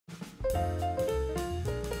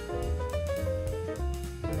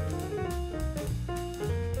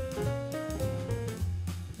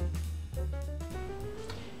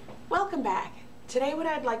Welcome back. Today what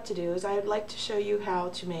I'd like to do is I'd like to show you how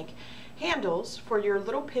to make handles for your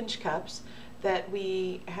little pinch cups that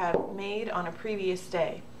we have made on a previous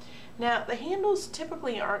day. Now the handles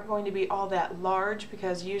typically aren't going to be all that large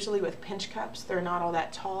because usually with pinch cups they're not all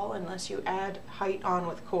that tall unless you add height on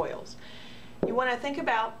with coils. You want to think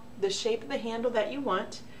about the shape of the handle that you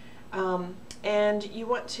want, and you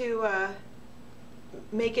want to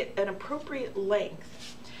make it an appropriate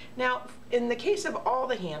length. Now, in the case of all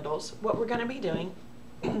the handles, what we're going to be doing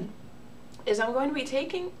is I'm going to be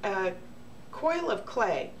taking a coil of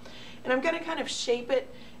clay and I'm going to kind of shape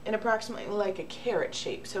it in approximately like a carrot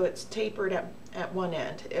shape, so it's tapered at one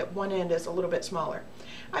end. At one end is a little bit smaller.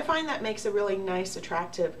 I find that makes a really nice,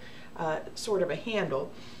 attractive sort of a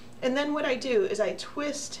handle. And then what I do is I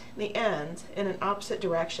twist the ends in an opposite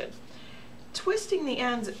direction. Twisting the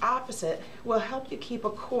ends opposite will help you keep a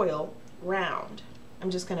coil round. I'm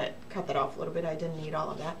just going to cut that off a little bit. I didn't need all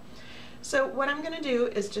of that. So what I'm going to do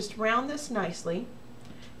is just round this nicely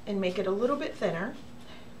and make it a little bit thinner.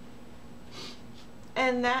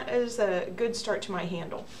 And that is a good start to my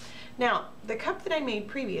handle. Now, the cup that I made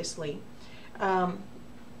previously,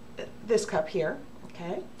 this cup here,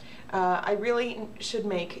 okay, I really should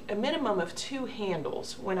make a minimum of 2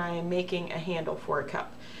 handles when I am making a handle for a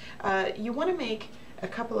cup. You want to make a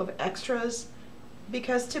couple of extras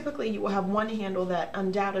because typically you will have one handle that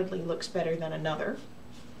undoubtedly looks better than another.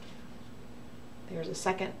 There's a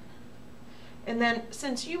second. And then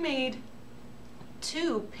since you made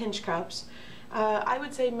 2 pinch cups, I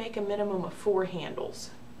would say make a minimum of 4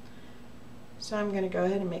 handles. So I'm going to go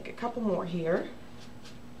ahead and make a couple more here.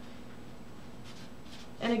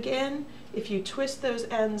 And again, if you twist those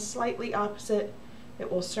ends slightly opposite, it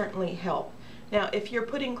will certainly help. Now, if you're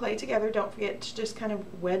putting clay together, don't forget to just kind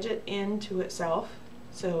of wedge it into itself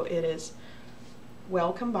so it is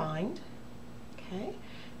well combined. Okay,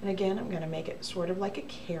 and again, I'm going to make it sort of like a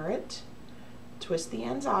carrot. Twist the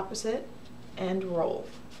ends opposite and roll.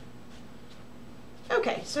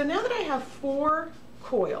 Okay, so now that I have 4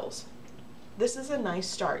 coils, this is a nice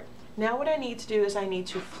start. Now what I need to do is I need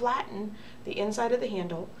to flatten the inside of the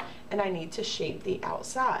handle and I need to shape the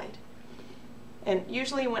outside. And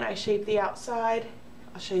usually when I shape the outside,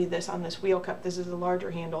 I'll show you this on this wheel cup, this is a larger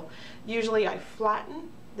handle, usually I flatten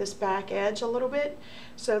this back edge a little bit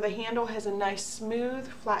so the handle has a nice smooth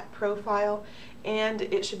flat profile and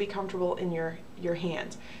it should be comfortable in your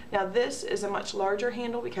hands. Now this is a much larger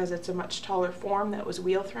handle because it's a much taller form that was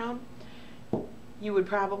wheel thrown. You would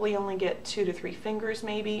probably only get 2 to 3 fingers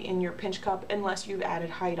maybe in your pinch cup unless you've added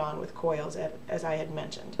height on with coils as I had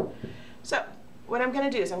mentioned. So what I'm going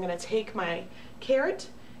to do is I'm going to take my carrot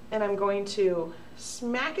and I'm going to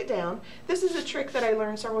smack it down. This is a trick that I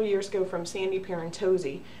learned several years ago from Sandy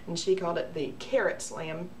Parentozzi, and she called it the carrot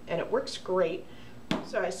slam, and it works great.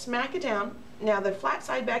 So I smack it down. Now the flat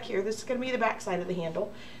side back here, this is going to be the back side of the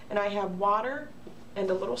handle, and I have water and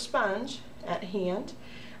a little sponge at hand.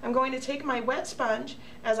 I'm going to take my wet sponge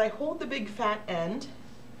as I hold the big fat end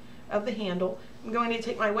of the handle. I'm going to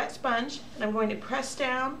take my wet sponge and I'm going to press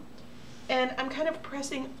down, and I'm kind of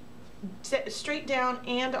pressing straight down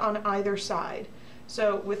and on either side.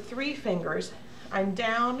 So with 3 fingers, I'm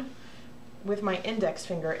down with my index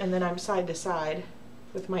finger and then I'm side to side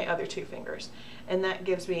with my other 2 fingers. And that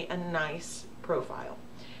gives me a nice profile.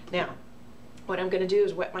 Now, what I'm going to do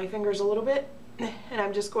is wet my fingers a little bit and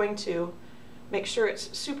I'm just going to make sure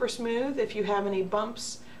it's super smooth. If you have any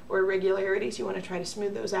bumps or irregularities, you want to try to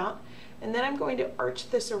smooth those out. And then I'm going to arch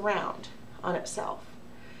this around on itself.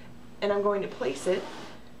 And I'm going to place it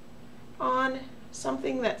on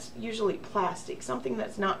something that's usually plastic, something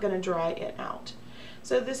that's not going to dry it out.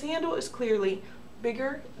 So this handle is clearly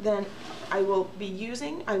bigger than I will be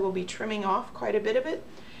using. I will be trimming off quite a bit of it.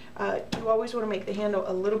 You always want to make the handle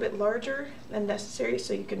a little bit larger than necessary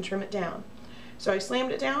so you can trim it down. So I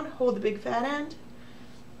slammed it down, hold the big fat end,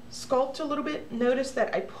 sculpt a little bit. Notice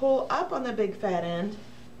that I pull up on the big fat end,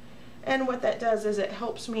 and what that does is it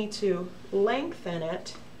helps me to lengthen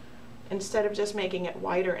it. Instead of just making it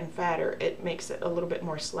wider and fatter, it makes it a little bit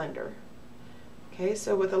more slender. Okay,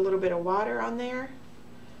 so with a little bit of water on there,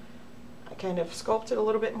 I kind of sculpt it a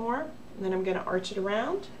little bit more, and then I'm going to arch it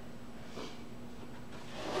around,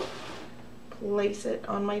 place it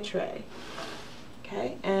on my tray.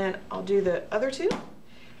 Okay, and I'll do the other 2.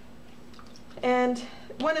 And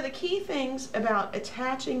one of the key things about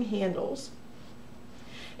attaching handles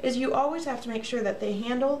is you always have to make sure that the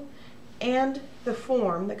handle and the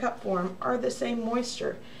form, the cup form, are the same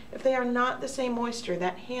moisture. If they are not the same moisture,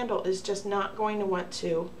 that handle is just not going to want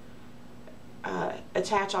to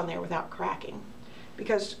attach on there without cracking.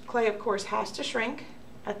 Because clay, of course, has to shrink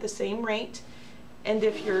at the same rate, and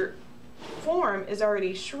if your form is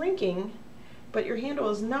already shrinking, but your handle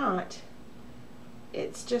is not,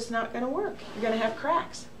 it's just not going to work. You're going to have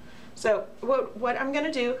cracks. So what I'm going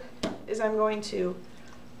to do is I'm going to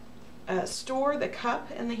store the cup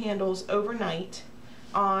and the handles overnight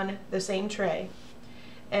on the same tray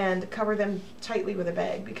and cover them tightly with a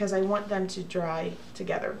bag because I want them to dry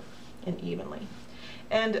together and evenly.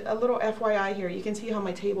 And a little FYI here, you can see how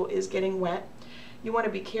my table is getting wet. You want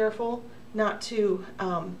to be careful not to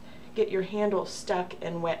get your handle stuck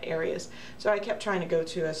in wet areas. So I kept trying to go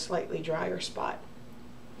to a slightly drier spot.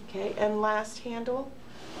 Okay, and last handle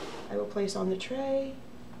I will place on the tray.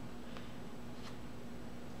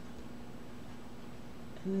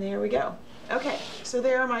 And there we go. Okay, so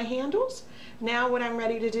there are my handles. Now what I'm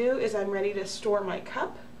ready to do is I'm ready to store my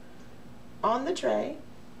cup on the tray,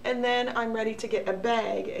 and then I'm ready to get a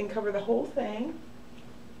bag and cover the whole thing.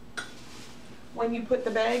 When you put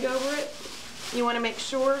the bag over it, you want to make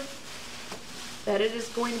sure that it is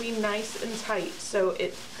going to be nice and tight so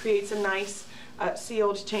it creates a nice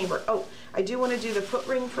sealed chamber. Oh, I do want to do the foot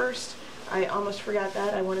ring first. I almost forgot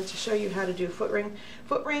that. I wanted to show you how to do foot ring.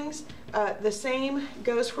 Foot rings, the same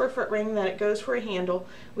goes for a foot ring that it goes for a handle.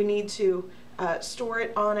 We need to store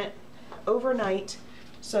it on it overnight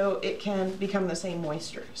so it can become the same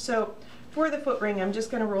moisture. So for the foot ring, I'm just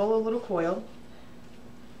going to roll a little coil.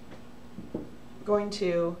 Going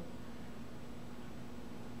to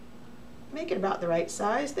make it about the right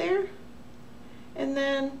size there, and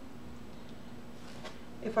then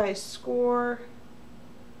if I score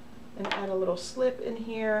and add a little slip in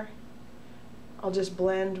here, I'll just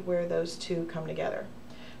blend where those two come together.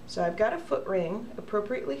 So I've got a foot ring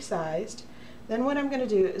appropriately sized. Then what I'm going to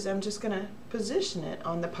do is I'm just going to position it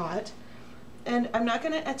on the pot, and I'm not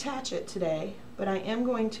going to attach it today, but I am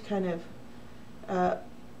going to kind of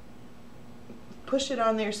push it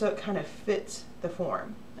on there so it kind of fits the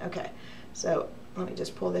form. Okay, so let me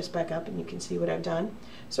just pull this back up and you can see what I've done.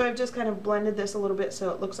 So I've just kind of blended this a little bit so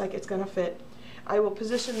it looks like it's going to fit. I will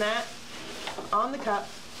position that on the cup,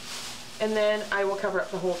 and then I will cover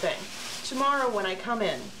up the whole thing. Tomorrow when I come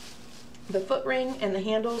in, the foot ring and the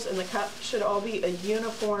handles and the cup should all be a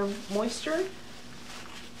uniform moisture,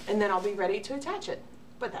 and then I'll be ready to attach it.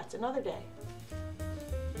 But that's another day.